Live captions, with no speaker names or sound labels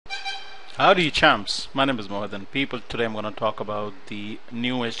Howdy champs, my name is Mohit and people, today I'm going to talk about the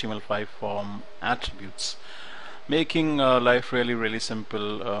new HTML5 form attributes, making life really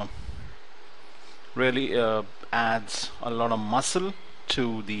simple. Really adds a lot of muscle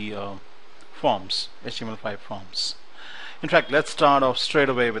to the forms, HTML5 forms. In fact, let's start off straight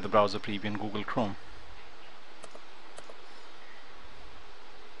away with the browser preview in Google Chrome.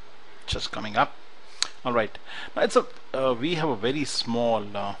 Just coming up. Alright, now we have a very small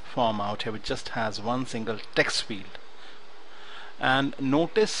form out here which just has one single text field, and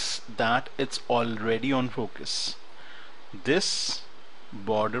notice that it's already on focus. This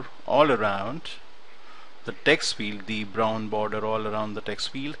border all around the text field, the brown border all around the text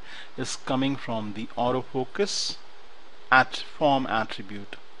field, is coming from the autofocus form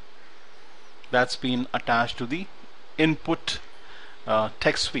attribute that's been attached to the input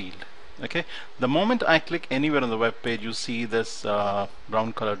text field. Okay, the moment I click anywhere on the web page, you see this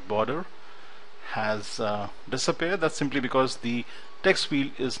brown colored border has disappeared. That's simply because the text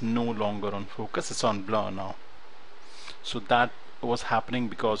field is no longer on focus, it's on blur now. So that was happening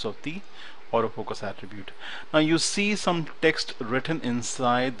because of the autofocus attribute. Now you see some text written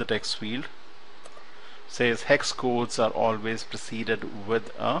inside the text field. Says hex codes are always preceded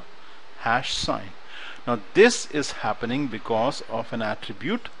with a hash sign. Now this is happening because of an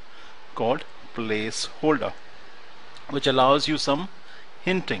attribute called Placeholder, which allows you some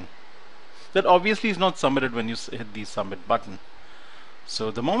hinting that obviously is not submitted when you hit the submit button.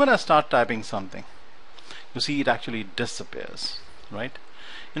 So the moment I start typing something, you see it actually disappears, right?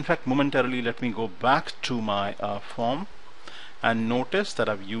 In fact, momentarily let me go back to my form and notice that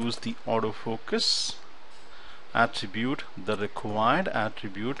I've used the autofocus attribute, the required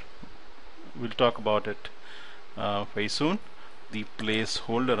attribute. We'll talk about it very soon. The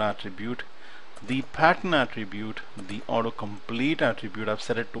placeholder attribute, the pattern attribute, the autocomplete attribute. I've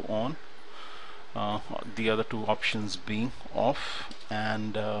set it to on, the other two options being off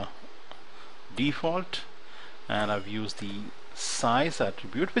and default, and I've used the size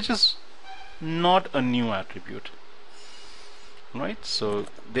attribute, which is not a new attribute, right? So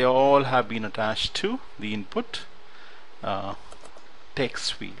they all have been attached to the input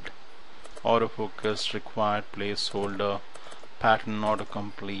text field. Autofocus, required, placeholder, pattern,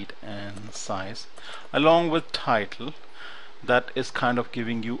 autocomplete, and size, along with title. That is kind of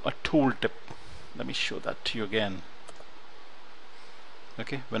giving you a tooltip. Let me show that to you again.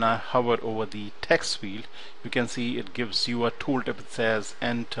 Okay, when I hover over the text field, you can see it gives you a tooltip. It says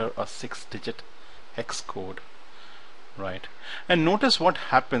enter a 6-digit hex code, right? And notice what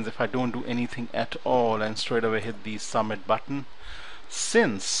happens if I don't do anything at all and straight away hit the submit button.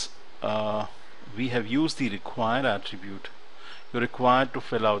 Since we have used the required attribute, you're required to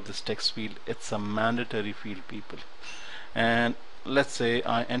fill out this text field. It's a mandatory field, people. And let's say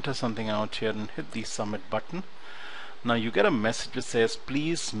I enter something out here and hit the submit button. Now you get a message which says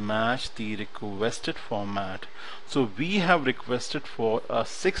please match the requested format. So we have requested for a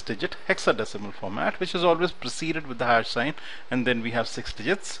 6-digit hexadecimal format, which is always preceded with the hash sign, and then we have 6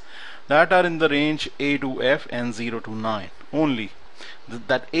 digits that are in the range A to F and 0 to 9 only.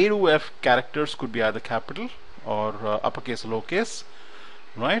 That A to F characters could be either capital or uppercase or lowercase,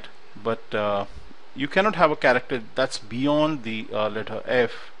 right? But you cannot have a character that's beyond the letter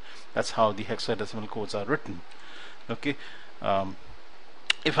F. That's how the hexadecimal codes are written. Okay,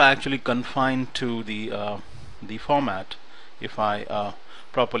 if I actually confine to the format, if I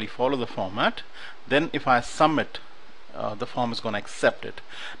properly follow the format, then if I submit, the form is going to accept it.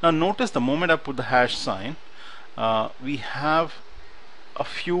 Now notice the moment I put the hash sign, we have a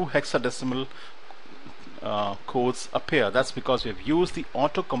few hexadecimal codes appear. That's because we have used the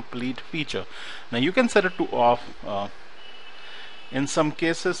autocomplete feature. Now you can set it to off. In some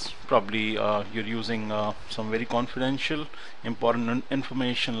cases, probably you're using some very confidential, important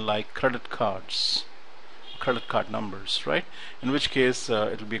information like credit card numbers, right? In which case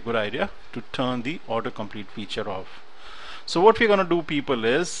it'll be a good idea to turn the autocomplete feature off. So what we're gonna do, people,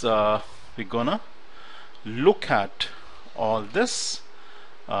 is we're gonna look at all this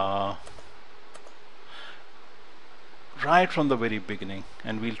right from the very beginning,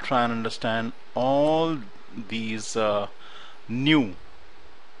 and we'll try and understand all these new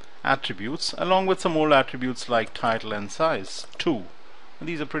attributes along with some old attributes like title and size too. And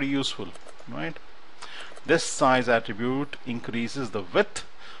these are pretty useful, right? This size attribute increases the width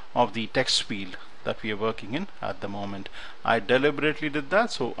of the text field that we are working in at the moment. I deliberately did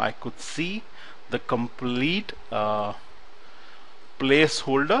that so I could see the complete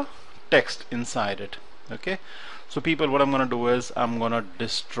placeholder text inside it. Okay, so people, what I'm gonna do is I'm gonna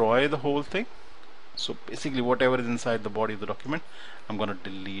destroy the whole thing. So basically whatever is inside the body of the document, I'm going to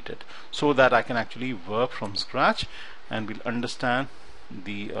delete it so that I can actually work from scratch, and we'll understand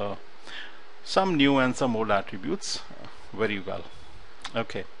the some new and some old attributes very well.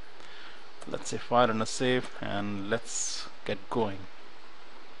 Okay, let's say file and a save, and let's get going.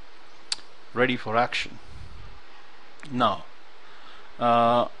 Ready for action. Now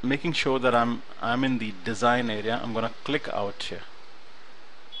making sure that I'm in the design area, I'm gonna click out here.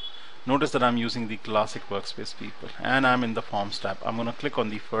 Notice that I'm using the classic workspace, people, and I'm in the forms tab. I'm gonna click on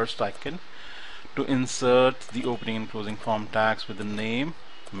the first icon to insert the opening and closing form tags with the name,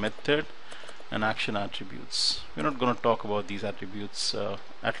 method, and action attributes. We're not going to talk about these attributes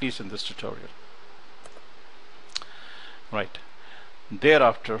at least in this tutorial. Right,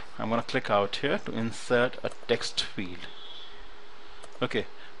 thereafter I'm going to click out here to insert a text field. Okay,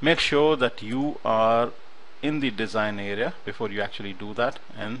 make sure that you are in the design area before you actually do that,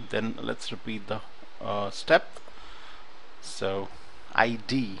 and then let's repeat the step. So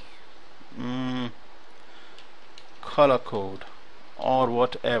ID, color code, or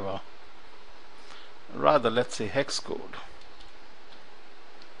whatever, rather let's say hex code,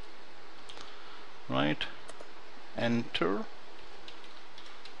 right? Enter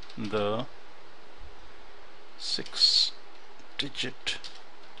the 6-digit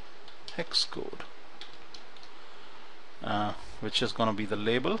hex code, which is going to be the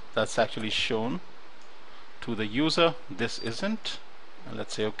label that's actually shown to the user. This isn't, and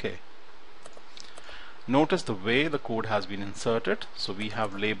let's say OK. Notice the way the code has been inserted. So we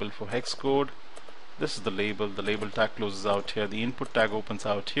have label for hex code. This is the label tag closes out here, the input tag opens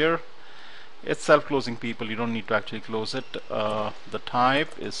out here. It's self-closing, people, you don't need to actually close it. The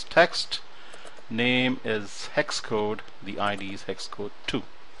type is text, name is hex code, the ID is hex code 2.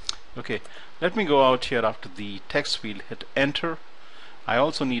 Okay, let me go out here after the text field, hit enter. I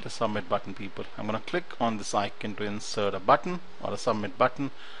also need a submit button, people. I'm going to click on this icon to insert a button or a submit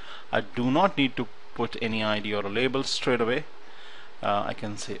button. I do not need to put any ID or a label straight away. I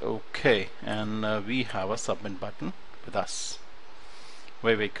can say OK, and we have a submit button with us.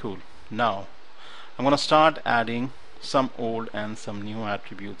 Very cool. Now I'm going to start adding some old and some new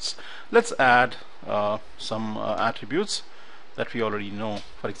attributes. Let's add some attributes that we already know.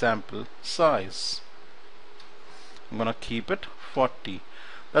 For example, size. I'm going to keep it 40.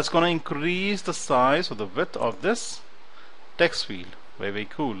 That's going to increase the size or the width of this text field. Very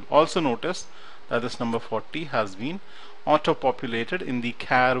cool. Also notice that this number 40 has been auto populated in the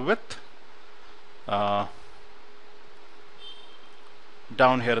char width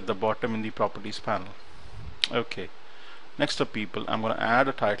down here at the bottom in the properties panel. Okay, next up, people, I'm going to add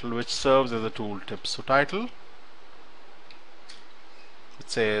a title which serves as a tooltip. So title, it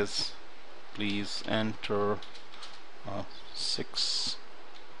says please enter a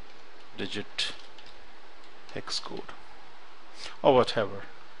 6-digit hex code, or whatever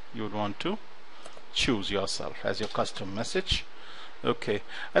you would want to choose yourself as your custom message. Okay,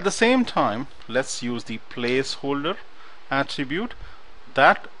 at the same time, let's use the placeholder attribute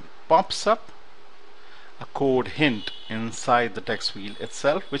that pops up a code hint inside the text field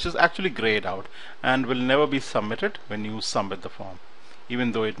itself, which is actually grayed out and will never be submitted when you submit the form,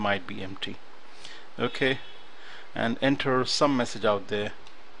 even though it might be empty. Okay, and enter some message out there.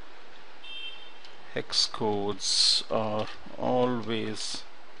 Hex codes are always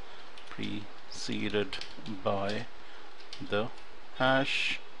preceded by the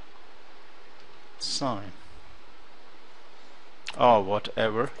hash sign, or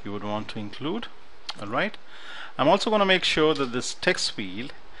whatever you would want to include. Alright, I'm also going to make sure that this text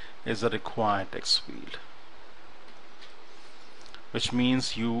field is a required text field, which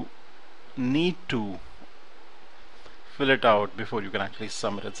means you need to fill it out before you can actually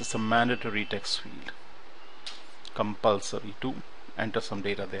submit it. It's a mandatory text field, compulsory to enter some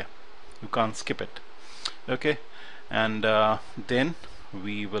data there. You can't skip it. Okay, and then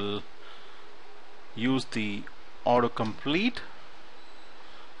we will use the autocomplete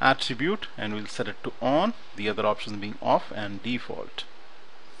attribute and we'll set it to on, the other options being off and default.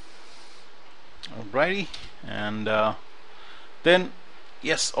 Alrighty, and then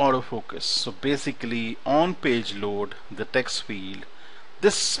yes, autofocus. So basically on page load, the text field,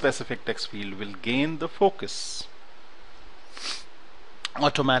 this specific text field will gain the focus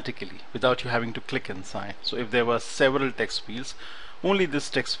automatically without you having to click inside. So if there were several text fields, only this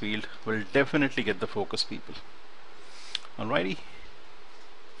text field will definitely get the focus, people. Alrighty.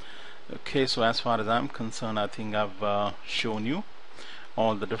 Okay, so as far as I'm concerned, I think I've shown you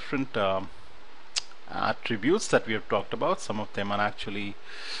all the different attributes that we have talked about. Some of them are actually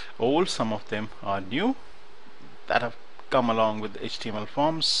old, some of them are new, that have come along with HTML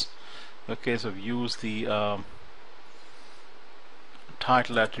forms. Okay, so use the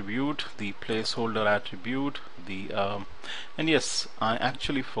title attribute, the placeholder attribute, and yes, I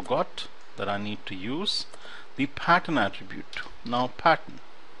actually forgot that I need to use the pattern attribute. Now pattern.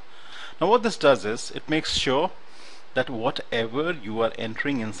 Now what this does is it makes sure that whatever you are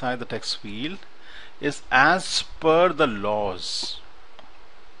entering inside the text field is as per the laws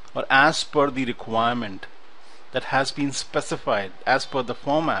or as per the requirement that has been specified as per the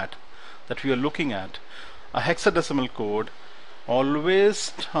format that we are looking at. A hexadecimal code always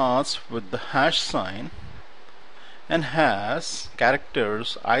starts with the hash sign and has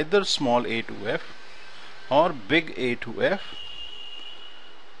characters either small a to f or big A to F,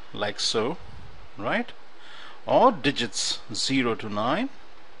 like so, right? Or digits 0 to 9,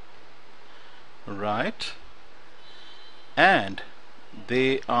 right? And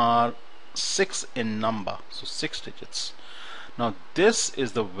they are 6 in number, so 6 digits. Now this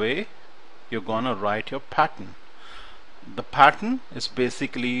is the way you're gonna write your pattern. The pattern is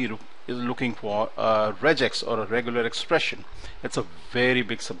basically looking for a regex or a regular expression. It's a very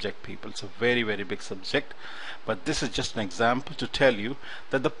big subject, people. It's a very big subject, but this is just an example to tell you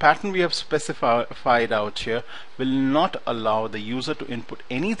that the pattern we have specified out here will not allow the user to input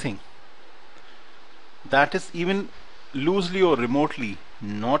anything that is even loosely or remotely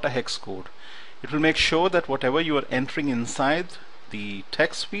not a hex code. It will make sure that whatever you are entering inside the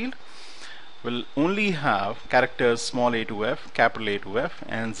text field will only have characters small a to f, capital A to f,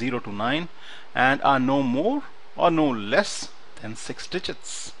 and 0 to 9, and are no more or no less than 6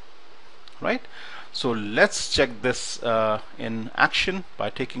 digits, right? So let's check this in action by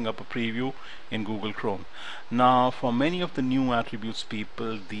taking up a preview in Google Chrome. Now for many of the new attributes,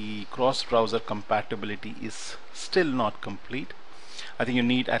 people, the cross-browser compatibility is still not complete. I think you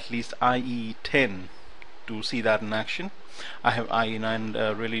need at least IE 10 to see that in action. I have IE9,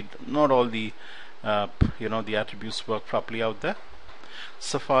 and really not all the the attributes work properly out there.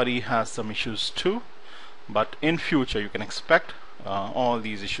 Safari has some issues too, but in future you can expect all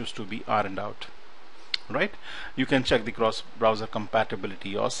these issues to be ironed out, right? You can check the cross-browser compatibility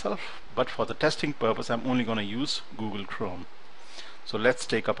yourself, but for the testing purpose I'm only going to use Google Chrome. So let's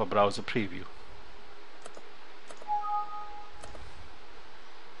take up a browser preview.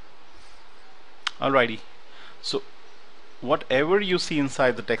 Alrighty, so whatever you see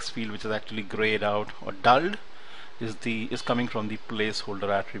inside the text field which is actually grayed out or dulled is coming from the placeholder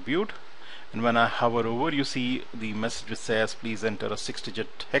attribute, and when I hover over, you see the message which says please enter a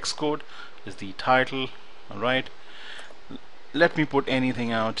 6-digit hex code is the title. Alright, let me put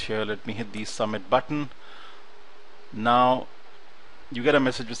anything out here. Let me hit the submit button. Now you get a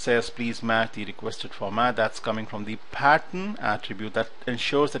message which says please match the requested format. That's coming from the pattern attribute that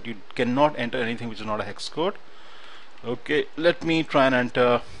ensures that you cannot enter anything which is not a hex code. Okay, let me try and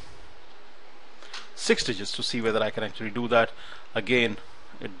enter 6 digits to see whether I can actually do that. Again,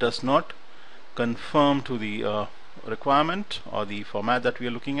 it does not confirm to the requirement or the format that we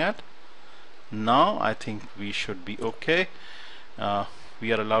are looking at. Now I think we should be okay.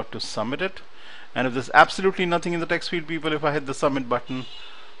 We are allowed to submit it, and if there's absolutely nothing in the text field, people, if I hit the submit button,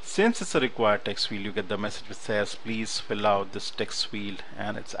 since it's a required text field, you get the message which says please fill out this text field,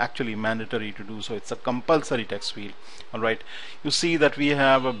 and it's actually mandatory to do so. It's a compulsory text field. Alright, you see that we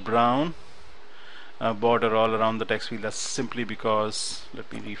have a brown border all around the text field. That's simply because,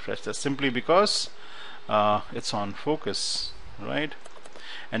 let me refresh, that's simply because it's on focus, right?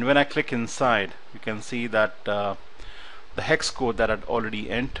 And when I click inside, you can see that the hex code that I'd already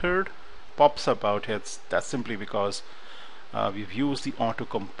entered pops up out here. That's simply because we've used the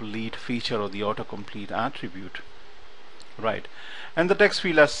autocomplete feature or the autocomplete attribute, right? And the text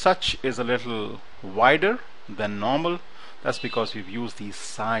field as such is a little wider than normal. That's because we've used the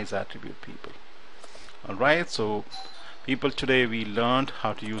size attribute, people. Alright, so people, today we learned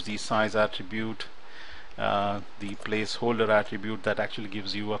how to use the size attribute, the placeholder attribute that actually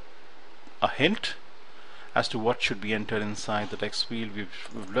gives you a hint as to what should be entered inside the text field.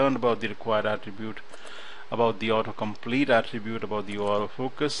 We've learned about the required attribute, about the autocomplete attribute, about the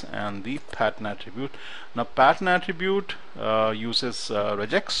autofocus, and the pattern attribute. Now pattern attribute uses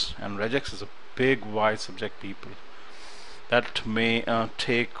regex, and regex is a big wide subject, people, that may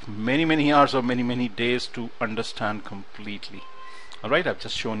take many hours or many days to understand completely. Alright, I've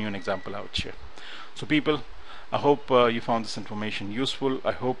just shown you an example out here. So people, I hope you found this information useful.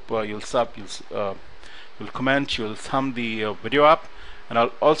 I hope you'll comment, you'll thumb the video up, and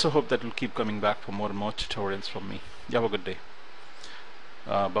I'll also hope that you'll keep coming back for more and more tutorials from me. You have a good day.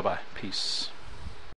 Bye bye. Peace.